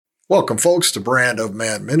Welcome, folks, to Brand of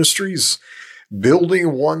Man Ministries,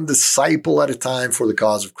 building one disciple at a time for the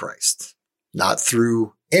cause of Christ, not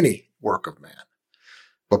through any work of man,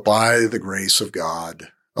 but by the grace of God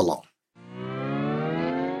alone.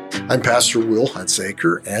 I'm Pastor Will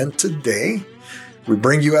Hunsaker, and today we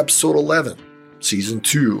bring you episode 11, season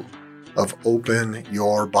 2 of Open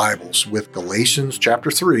Your Bibles with Galatians chapter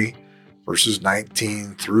 3, verses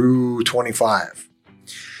 19 through 25.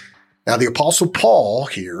 Now, the Apostle Paul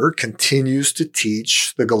here continues to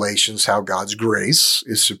teach the Galatians how God's grace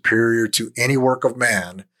is superior to any work of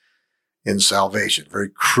man in salvation. Very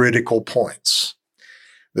critical points.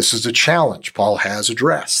 This is the challenge Paul has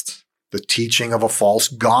addressed, the teaching of a false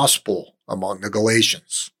gospel among the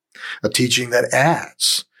Galatians, a teaching that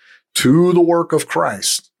adds to the work of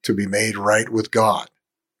Christ to be made right with God.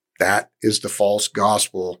 That is the false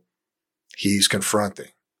gospel he's confronting.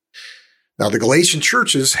 Now, the Galatian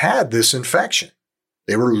churches had this infection.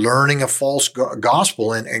 They were learning a false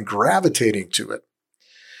gospel and gravitating to it.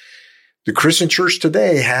 The Christian church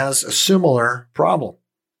today has a similar problem.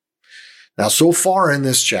 Now, so far in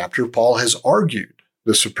this chapter, Paul has argued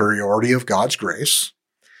the superiority of God's grace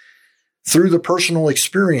through the personal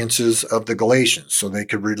experiences of the Galatians so they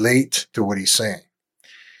could relate to what he's saying.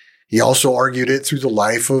 He also argued it through the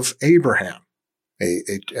life of Abraham,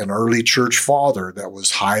 an early church father that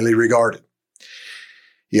was highly regarded.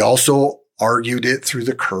 He also argued it through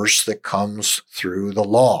the curse that comes through the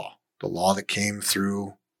law that came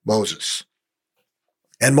through Moses.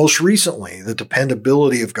 And most recently, the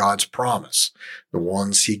dependability of God's promise, the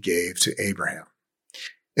ones he gave to Abraham.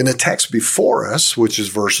 In the text before us, which is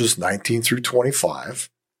verses 19 through 25,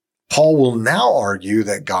 Paul will now argue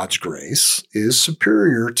that God's grace is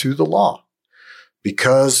superior to the law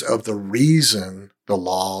because of the reason the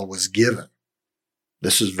law was given.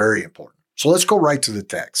 This is very important. So let's go right to the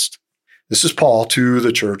text. This is Paul to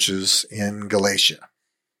the churches in Galatia.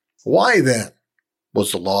 Why then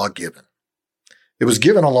was the law given? It was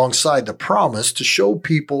given alongside the promise to show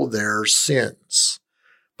people their sins.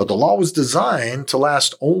 But the law was designed to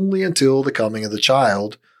last only until the coming of the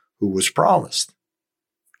child who was promised.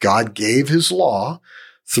 God gave his law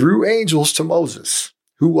through angels to Moses,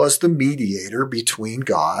 who was the mediator between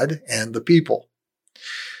God and the people.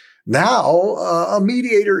 Now, a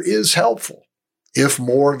mediator is helpful if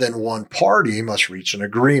more than one party must reach an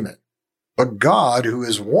agreement. But God, who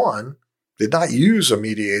is one, did not use a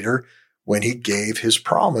mediator when he gave his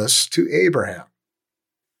promise to Abraham.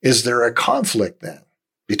 Is there a conflict then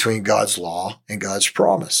between God's law and God's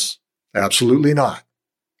promise? Absolutely not.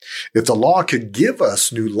 If the law could give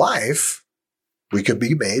us new life, we could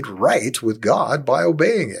be made right with God by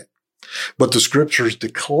obeying it. But the scriptures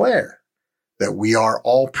declare that we are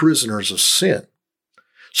all prisoners of sin.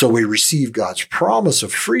 So we receive God's promise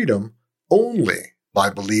of freedom only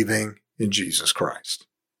by believing in Jesus Christ.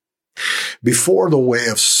 Before the way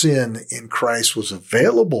of sin in Christ was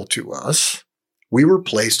available to us, we were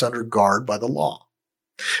placed under guard by the law.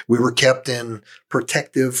 We were kept in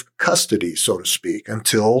protective custody, so to speak,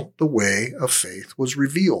 until the way of faith was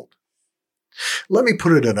revealed. Let me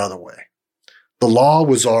put it another way. The law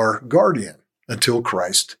was our guardian until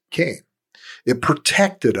Christ came. It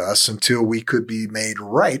protected us until we could be made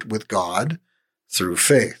right with God through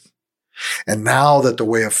faith. And now that the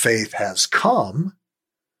way of faith has come,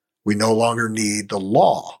 we no longer need the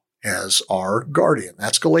law as our guardian.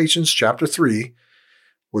 That's Galatians chapter 3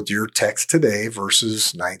 with your text today,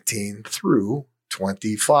 verses 19 through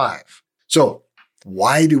 25. So,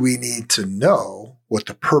 why do we need to know what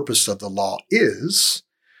the purpose of the law is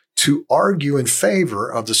to argue in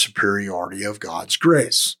favor of the superiority of God's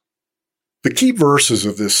grace? The key verses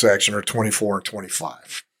of this section are 24 and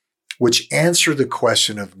 25, which answer the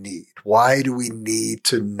question of need. Why do we need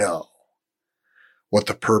to know what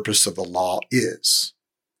the purpose of the law is?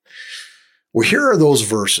 Well, here are those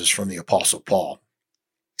verses from the Apostle Paul.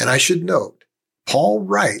 And I should note,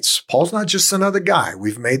 Paul's not just another guy.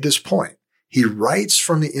 We've made this point. He writes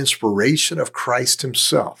from the inspiration of Christ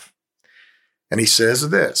himself. And he says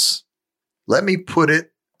this, let me put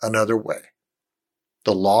it another way.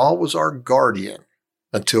 The law was our guardian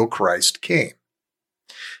until Christ came.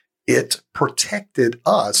 It protected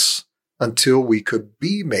us until we could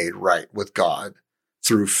be made right with God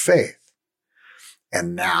through faith.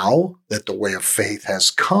 And now that the way of faith has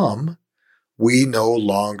come, we no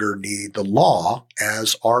longer need the law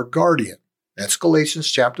as our guardian. That's Galatians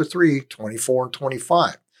chapter 3, 24 and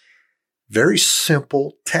 25. Very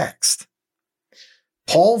simple text.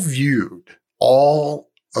 Paul viewed all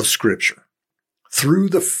of Scripture through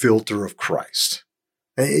the filter of Christ,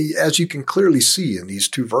 as you can clearly see in these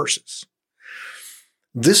two verses.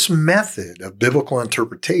 This method of biblical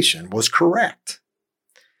interpretation was correct,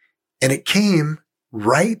 and it came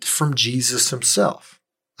right from Jesus himself.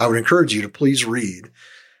 I would encourage you to please read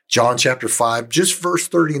John chapter 5, just verse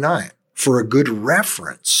 39, for a good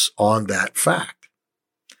reference on that fact,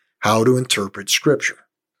 how to interpret Scripture.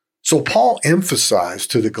 So Paul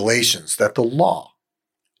emphasized to the Galatians that the law,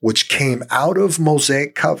 which came out of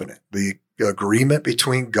Mosaic covenant, the agreement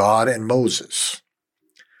between God and Moses,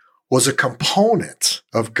 was a component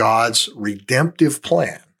of God's redemptive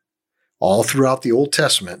plan. All throughout the Old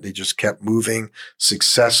Testament, they just kept moving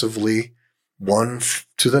successively one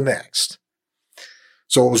to the next.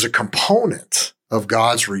 So it was a component of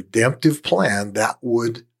God's redemptive plan that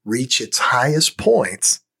would reach its highest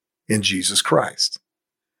point in Jesus Christ.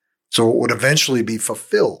 So it would eventually be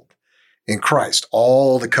fulfilled in Christ,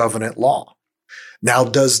 all the covenant law. Now,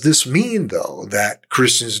 does this mean, though, that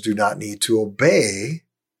Christians do not need to obey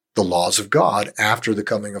the laws of God after the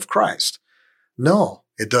coming of Christ? No,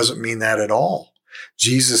 it doesn't mean that at all.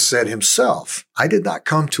 Jesus said himself, I did not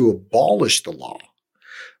come to abolish the law,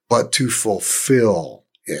 but to fulfill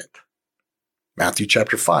it. Matthew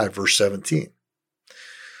chapter 5, verse 17.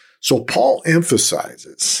 So Paul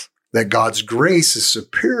emphasizes that God's grace is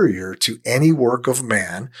superior to any work of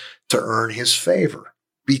man to earn his favor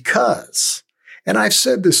because, and I've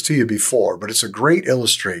said this to you before, but it's a great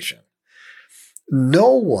illustration.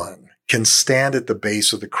 No one can stand at the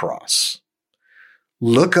base of the cross,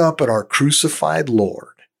 look up at our crucified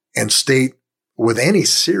Lord, and state with any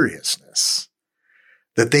seriousness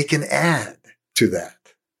that they can add to that.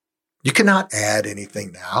 You cannot add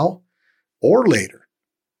anything now or later.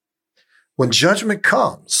 When judgment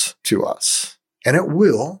comes to us, and it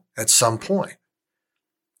will at some point,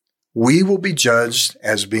 we will be judged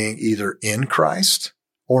as being either in Christ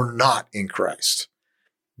or not in Christ.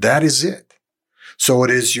 That is it. So it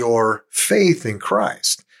is your faith in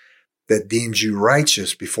Christ that deems you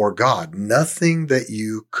righteous before God, nothing that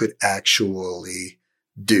you could actually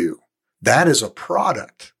do. That is a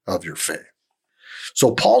product of your faith.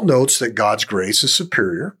 So Paul notes that God's grace is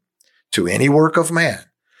superior to any work of man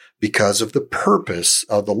because of the purpose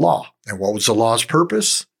of the law. And what was the law's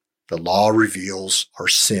purpose? The law reveals our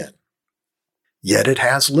sin. Yet it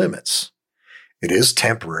has limits. It is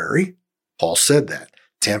temporary. Paul said that.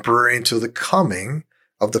 Temporary until the coming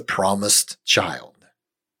of the promised child.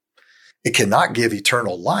 It cannot give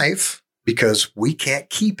eternal life because we can't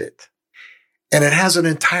keep it. And it has an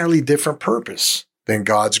entirely different purpose than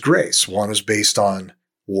God's grace. One is based on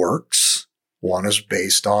works. One is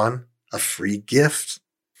based on a free gift.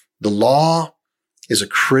 The law is a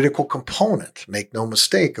critical component, make no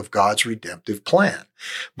mistake, of God's redemptive plan.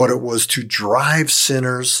 But it was to drive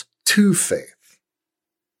sinners to faith,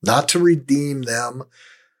 not to redeem them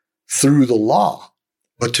through the law,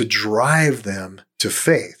 but to drive them to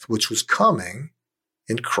faith, which was coming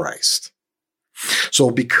in Christ.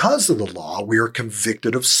 So because of the law, we are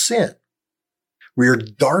convicted of sin. We are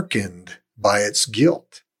darkened by its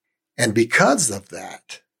guilt. And because of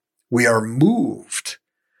that, we are moved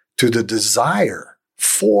to the desire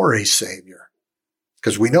for a Savior,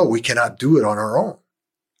 because we know we cannot do it on our own.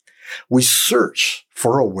 We search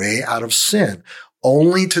for a way out of sin,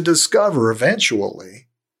 only to discover eventually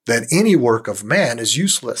that any work of man is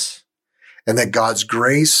useless and that God's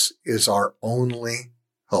grace is our only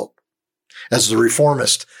hope. As the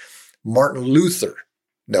reformist Martin Luther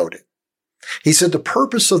noted, he said the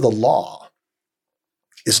purpose of the law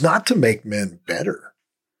is not to make men better,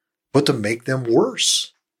 but to make them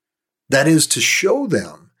worse. That is, to show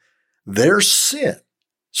them their sin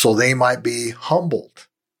so they might be humbled,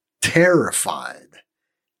 terrified,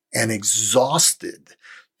 and exhausted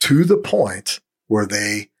to the point where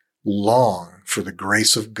they long for the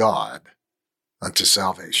grace of God unto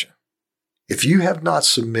salvation. If you have not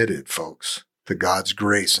submitted, folks, to God's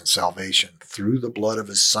grace and salvation through the blood of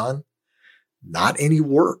his Son, not any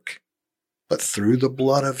work, but through the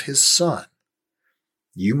blood of his Son,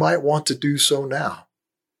 you might want to do so now,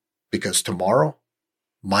 because tomorrow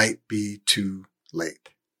might be too late.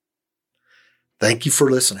 Thank you for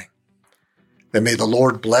listening. And may the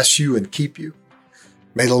Lord bless you and keep you.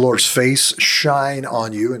 May the Lord's face shine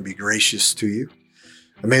on you and be gracious to you.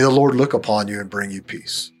 And may the Lord look upon you and bring you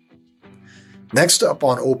peace. Next up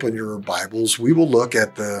on Open Your Bibles, we will look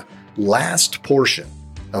at the last portion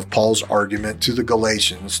of Paul's argument to the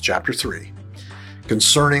Galatians, chapter 3,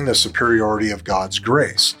 concerning the superiority of God's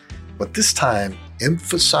grace, but this time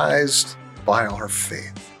emphasized by our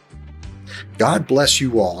faith. God bless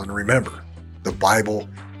you all, and remember, the Bible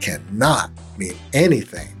cannot mean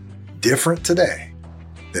anything different today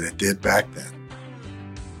than it did back then.